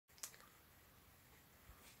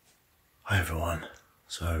Hi everyone,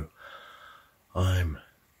 so I'm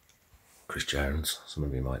Chris Jones. Some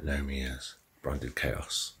of you might know me as Branded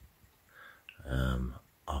Chaos.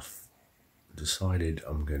 I've decided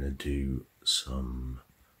I'm going to do some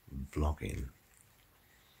vlogging.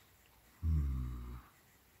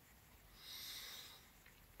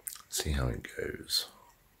 See how it goes.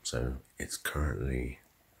 So it's currently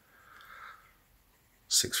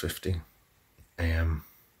 6:50 AM.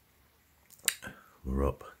 We're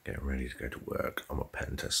up, getting ready to go to work. I'm a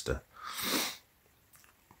pen tester.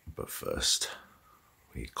 But first,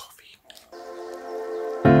 we need coffee.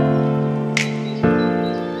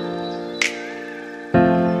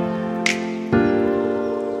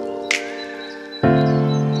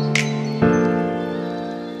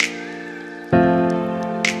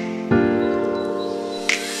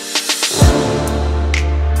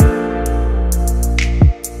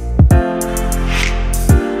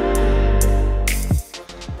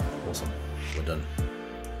 Awesome, we're done.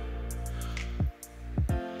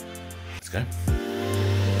 Let's go.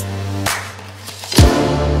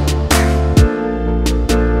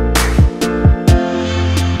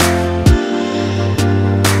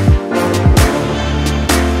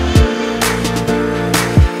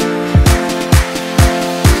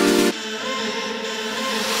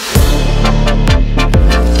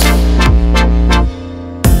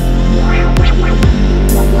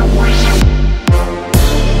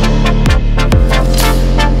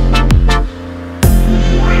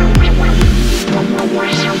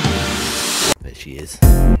 There she is.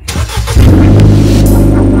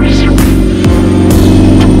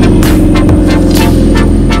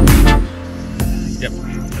 Yep, I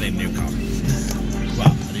need a new car. Well, I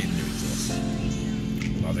need a new exhaust. I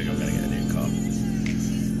think I'm going to get a new car.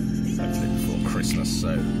 Hopefully before Christmas,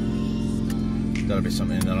 so that'll be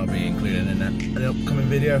something that I'll be including in an upcoming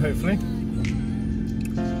video, hopefully.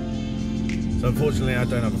 So unfortunately I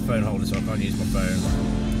don't have a phone holder, so I can't use my phone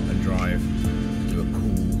and drive to do a cool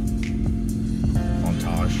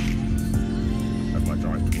montage of my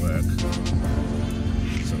drive to work.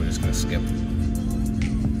 So we're just going to skip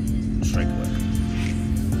straight to work.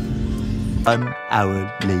 An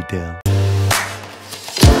hour later.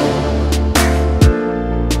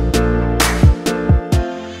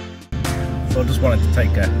 So I just wanted to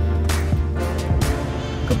take a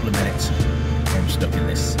couple of minutes. I'm stuck in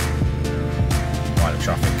this line of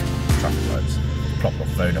traffic lights. Prop my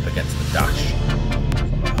phone up against the dash.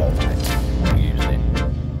 I'm not holding it, I'm not using it.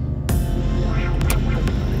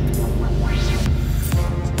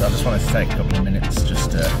 So I just wanted to take a couple of minutes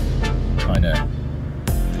just to kind of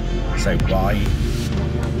say why I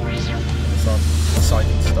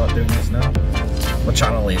decided to start doing this now. My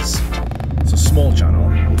channel it's a small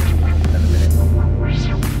channel at the minute.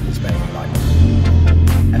 It's mainly like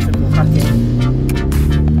ethical hacking,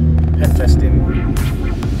 pen testing,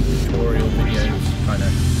 tutorial videos kind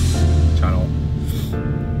of channel.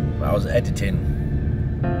 I was editing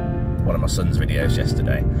one of my son's videos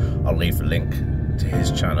yesterday. I'll leave the link to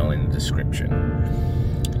his channel in the description.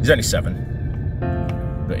 He's only 7,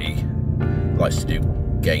 but he likes to do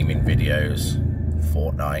gaming videos,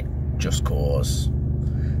 Fortnite, Just Cause,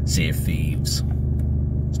 Sea of Thieves,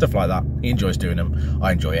 stuff like that. He enjoys doing them.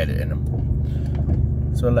 I enjoy editing them.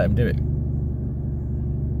 So I let him do it.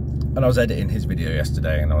 And I was editing his video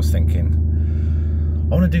yesterday and I was thinking,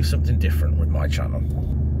 I want to do something different with my channel.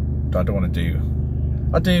 I don't want to do,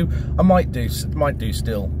 I might do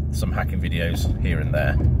still some hacking videos here and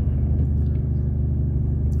there.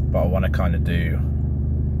 But I want to kind of do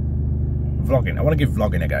vlogging. I want to give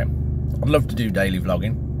vlogging a go. I'd love to do daily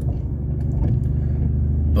vlogging.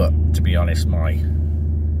 But to be honest, my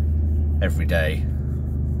everyday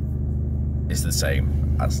is the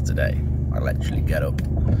same as today. I literally get up,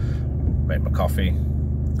 make my coffee,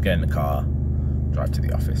 get in the car, drive to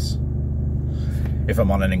the office. If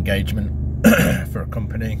I'm on an engagement for a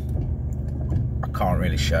company, I can't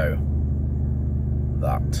really show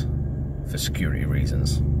that for security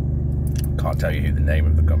reasons. Can't tell you who the name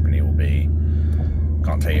of the company will be,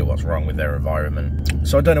 can't tell you what's wrong with their environment.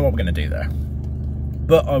 So I don't know what we're going to do there.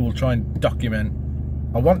 But I will try and document,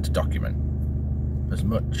 I want to document as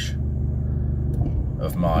much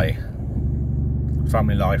of my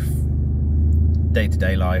family life,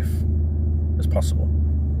 day-to-day life as possible.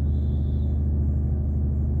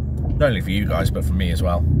 Not only for you guys, but for me as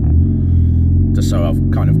well. Just so I've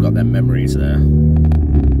kind of got their memories there.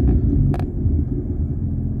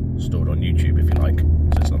 Stored on YouTube if you like, so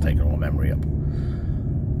it's not taking all memory up.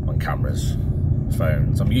 On cameras,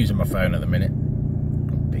 phones. I'm using my phone at the minute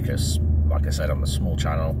because, like I said, I'm a small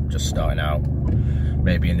channel, just starting out.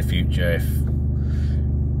 Maybe in the future,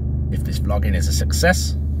 if this vlogging is a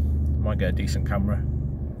success, Might get a decent camera.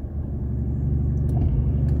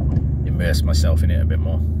 Immerse myself in it a bit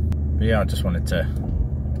more. But yeah, I just wanted to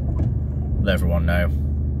let everyone know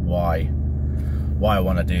why I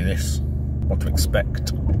want to do this, what to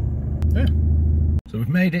expect. Yeah. So we've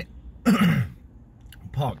made it.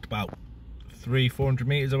 Parked about 300-400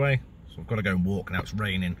 meters away, so I've got to go and walk now. It's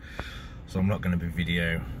raining, so I'm not going to be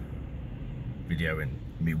videoing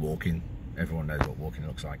me walking. Everyone knows what walking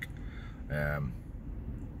looks like.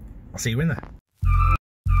 I'll see you in there.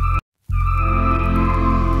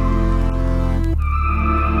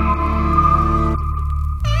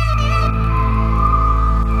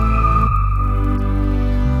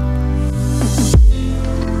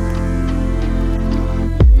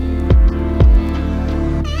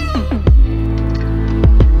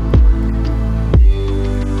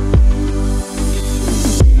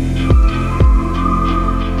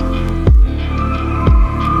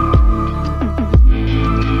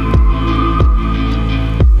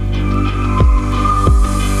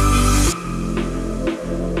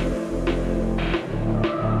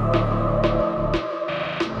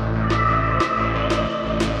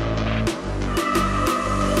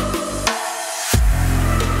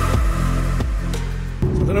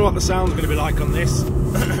 I don't know what the sound's going to be like on this,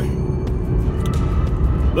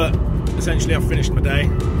 but essentially I've finished my day.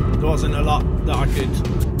 There wasn't a lot that I could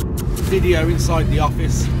video inside the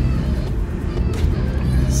office,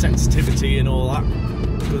 sensitivity and all that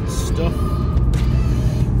good stuff.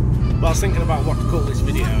 But I was thinking about what to call this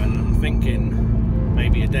video, and I'm thinking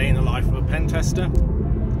maybe a day in the life of a pen tester.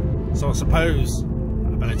 So I suppose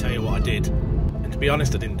I better tell you what I did, and to be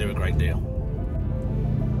honest, I didn't do a great deal.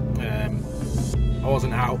 I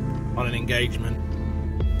wasn't out on an engagement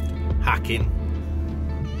hacking.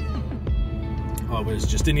 I was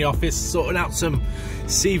just in the office sorting out some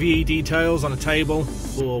CVE details on a table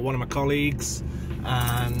for one of my colleagues,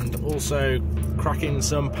 and also cracking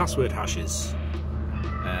some password hashes,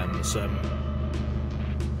 some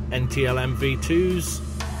NTLM v2s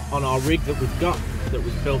on our rig that we've got, that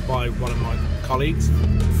was built by one of my colleagues.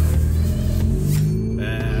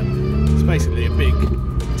 It's basically a big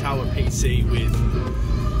tower PC with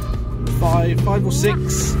five or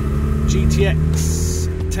six GTX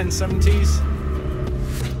 1070s,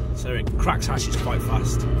 so it cracks hashes quite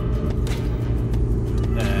fast.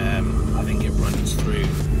 I think it runs through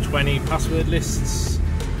 20 password lists,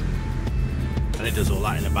 and it does all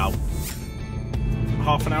that in about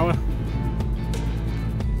half an hour.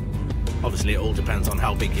 Obviously it all depends on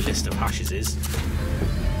how big your list of hashes is.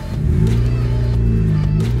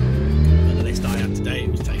 But the list I had today,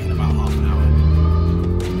 it was taking about half an hour.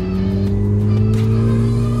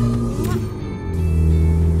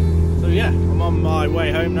 So yeah, I'm on my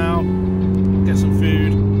way home now, get some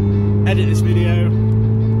food, edit this video,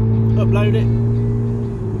 upload it.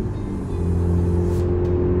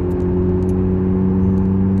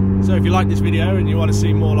 So if you like this video and you want to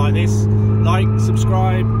see more like this, like,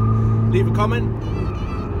 subscribe, leave a comment.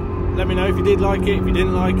 Let me know if you did like it, if you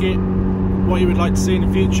didn't like it, what you would like to see in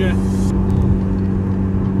the future.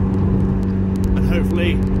 And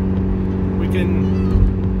hopefully we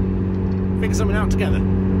can figure something out together.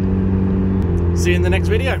 See you in the next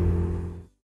video.